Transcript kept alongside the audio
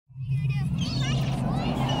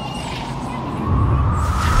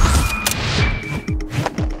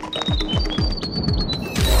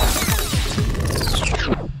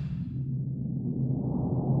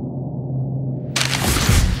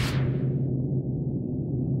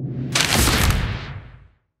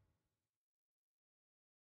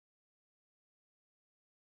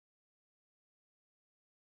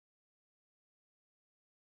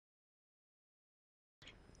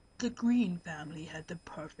The Green family had the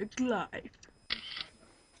perfect life.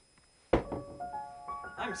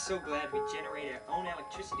 I'm so glad we generate our own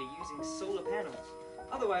electricity using solar panels.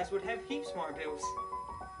 Otherwise, we'd have heaps more bills.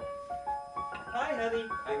 Hi, honey.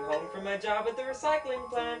 I'm home from my job at the recycling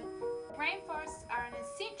plant. Rainforests are an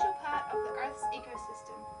essential part of the Earth's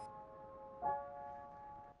ecosystem.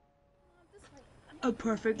 A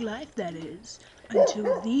perfect life, that is,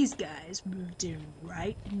 until these guys moved in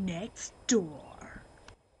right next door.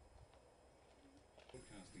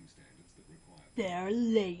 They're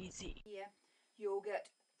lazy. Here, you'll get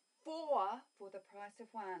 4 for the price of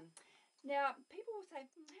 1. Now, people will say,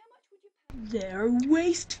 how much would you pay? They're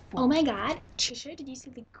wasteful. Oh my god, Trisha, did you see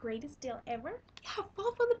the greatest deal ever? Yeah,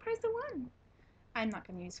 4 for the price of 1. I'm not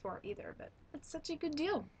going to use 4 either, but it's such a good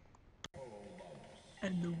deal.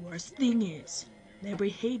 And the worst thing is, their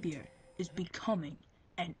behavior is becoming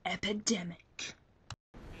an epidemic.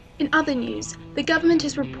 In other news, the government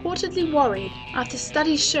is reportedly worried after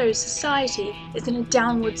studies show society is in a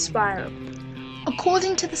downward spiral.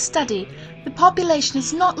 According to the study, the population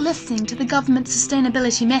is not listening to the government's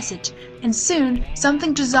sustainability message, and soon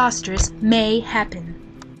something disastrous may happen.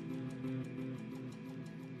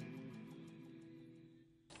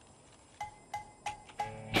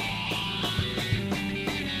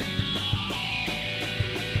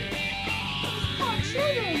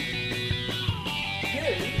 Children!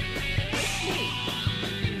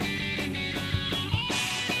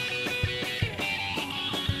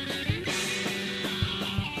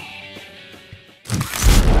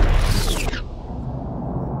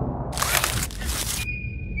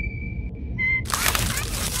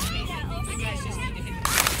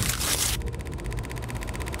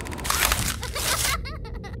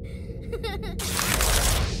 Ha ha ha!